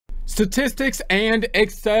Statistics and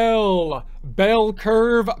Excel, bell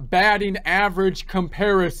curve batting average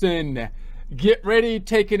comparison. Get ready,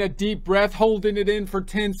 taking a deep breath, holding it in for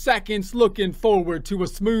 10 seconds, looking forward to a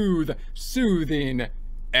smooth, soothing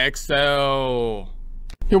Excel.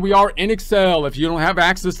 Here we are in Excel. If you don't have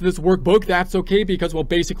access to this workbook, that's okay, because we'll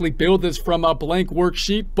basically build this from a blank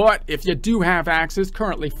worksheet. But if you do have access,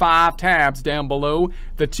 currently 5 tabs down below.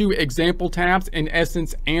 The 2 example tabs, in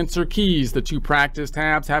essence, answer keys. The 2 practice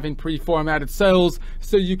tabs having pre-formatted cells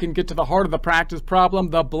so you can get to the heart of the practice problem.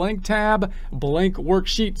 The blank tab, blank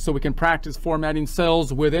worksheet, so we can practice formatting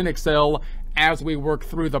cells within Excel as we work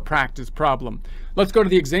through the practice problem. Let's go to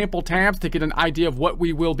the example tabs to get an idea of what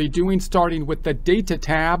we will be doing, starting with the data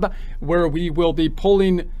tab, where we will be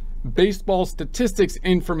pulling baseball statistics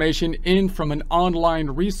information in from an online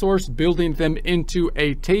resource, building them into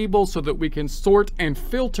a table so that we can sort and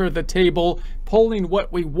filter the table, pulling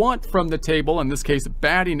what we want from the table, in this case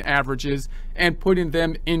batting averages, and putting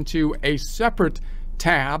them into a separate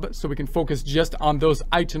tab so we can focus just on those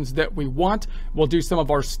items that we want. We'll do some of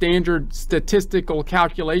our standard statistical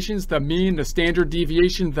calculations, the mean, the standard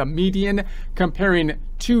deviation, the median, comparing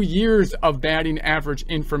 2 years of batting average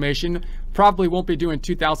information. Probably won't be doing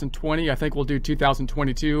 2020. I think we'll do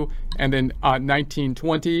 2022 and then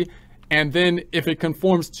 1920. And then if it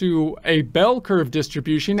conforms to a bell curve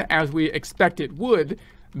distribution, as we expect it would,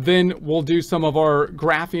 then we'll do some of our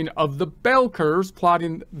graphing of the bell curves,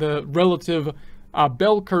 plotting the relative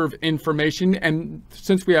bell curve information. And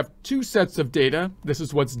since we have 2 sets of data, this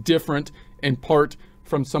is what's different in part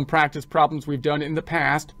from some practice problems we've done in the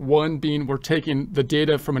past. One being we're taking the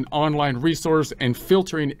data from an online resource and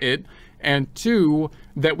filtering it, and 2,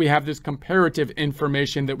 that we have this comparative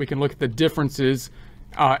information that we can look at the differences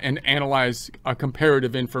and analyze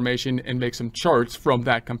comparative information and make some charts from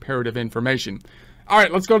that comparative information. All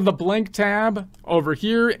right, let's go to the blank tab over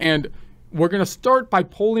here, and we're going to start by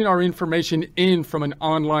pulling our information in from an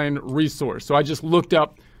online resource. So I just looked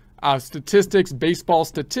up statistics, baseball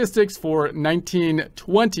statistics for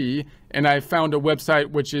 1920, and I found a website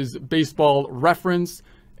which is Baseball Reference.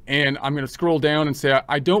 And I'm going to scroll down and say,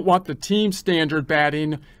 I don't want the team standard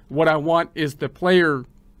batting. What I want is the player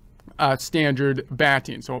standard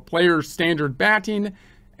batting. So a player standard batting.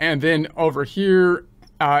 And then over here,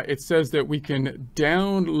 it says that we can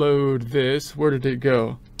download this. Where did it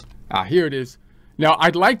go? Here it is. Now,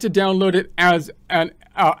 I'd like to download it as an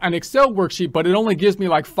Excel worksheet, but it only gives me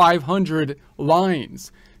like 500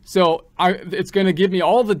 lines. So it's going to give me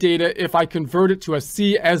all the data if I convert it to a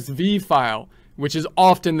CSV file, which is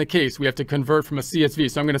often the case. We have to convert from a CSV.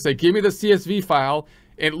 So I'm going to say, give me the CSV file.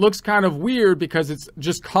 It looks kind of weird because it's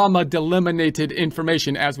just comma delimited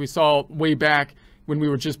information, as we saw way back when we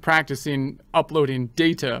were just practicing uploading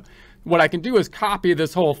data. What I can do is copy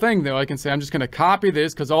this whole thing, though. I can say, I'm just going to copy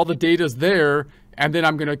this because all the data is there, and then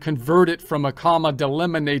I'm going to convert it from a comma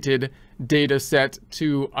delimited data set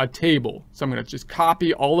to a table. So I'm going to just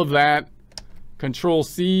copy all of that, Control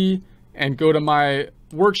C, and go to my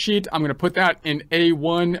worksheet. I'm going to put that in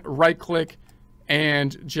A1, right click,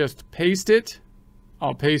 and just paste it.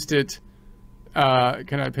 I'll paste it.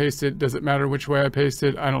 Can I paste it? Does it matter which way I paste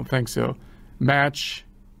it? I don't think so. Match,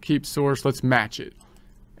 keep source. Let's match it.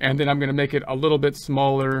 And then I'm going to make it a little bit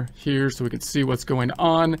smaller here so we can see what's going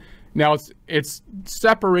on. Now it's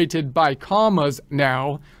separated by commas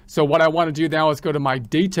now. So what I want to do now is go to my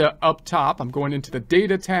data up top. I'm going into the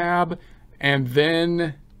data tab, and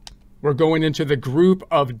then we're going into the group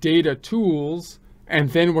of data tools, and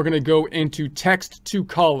then we're going to go into text to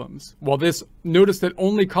columns. Well, notice that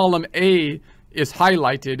only column A is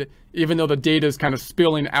highlighted, even though the data is kind of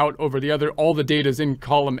spilling out over the other. All the data is in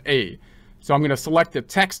column A. So I'm going to select the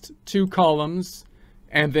text to columns,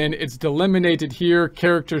 and then it's delimited here,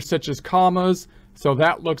 characters such as commas. So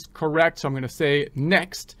that looks correct. So I'm going to say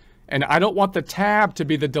next. And I don't want the tab to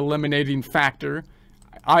be the delimiting factor.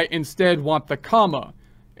 I instead want the comma.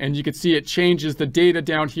 And you can see it changes the data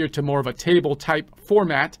down here to more of a table type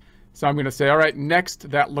format. So I'm going to say, all right, next,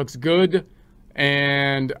 that looks good.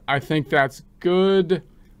 And I think that's good.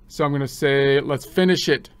 So I'm going to say, let's finish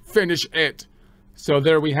it, finish it. So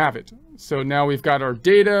there we have it. So now we've got our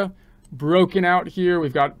data broken out here.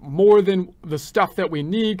 We've got more than the stuff that we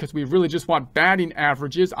need because we really just want batting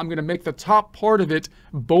averages. I'm going to make the top part of it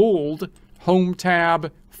bold, home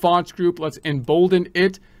tab, fonts group. Let's embolden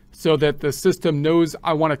it so that the system knows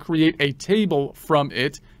I want to create a table from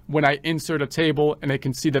it when I insert a table, and they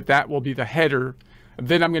can see that that will be the header.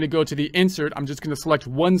 Then I'm going to go to the insert. I'm just going to select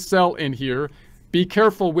one cell in here. Be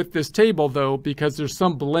careful with this table though, because there's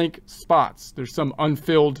some blank spots. There's some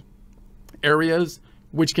unfilled areas.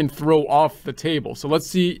 which can throw off the table. So let's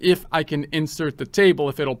see if I can insert the table,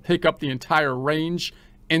 if it'll pick up the entire range.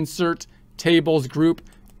 Insert tables group,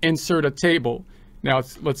 insert a table. Now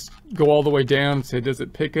let's go all the way down and say, does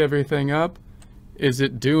it pick everything up? Is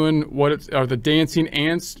it doing what it's, are the dancing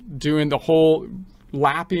ants doing the whole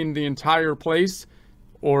lapping the entire place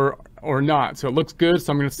or not? So it looks good.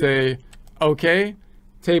 So I'm going to say, okay,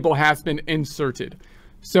 table has been inserted.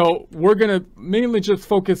 So we're going to mainly just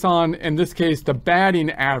focus on, in this case, the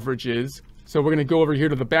batting averages. So we're going to go over here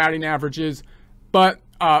to the batting averages. But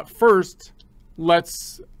first,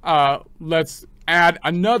 let's add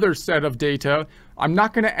another set of data. I'm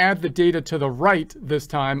not going to add the data to the right this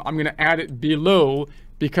time. I'm going to add it below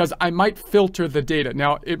because I might filter the data.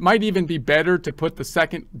 Now, it might even be better to put the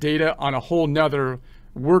second data on a whole nother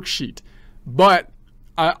worksheet. But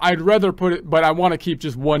I'd rather put it, but I want to keep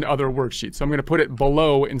just one other worksheet. So I'm going to put it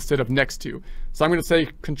below instead of next to. So I'm going to say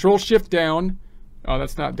Control-Shift down. Oh,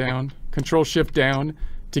 that's not down. Control-Shift down.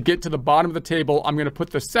 To get to the bottom of the table, I'm going to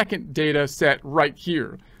put the second data set right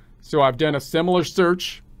here. So I've done a similar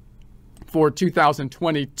search for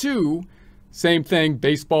 2022. Same thing,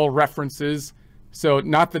 baseball references. So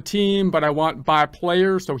not the team, but I want by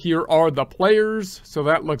player. So here are the players. So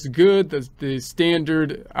that looks good. The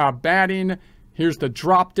standard batting. Here's the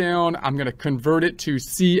drop down. I'm going to convert it to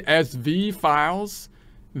CSV files.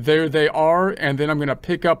 There they are. And then I'm going to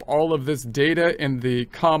pick up all of this data in the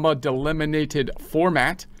comma delimited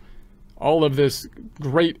format. All of this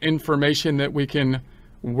great information that we can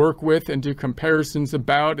work with and do comparisons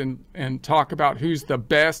about and talk about who's the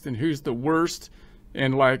best and who's the worst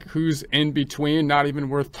and like who's in between, not even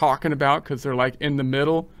worth talking about because they're like in the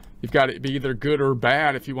middle. You've got to be either good or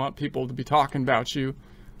bad if you want people to be talking about you.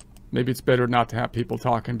 Maybe it's better not to have people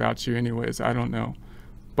talking about you anyways. I don't know.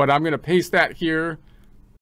 But I'm going to paste that here.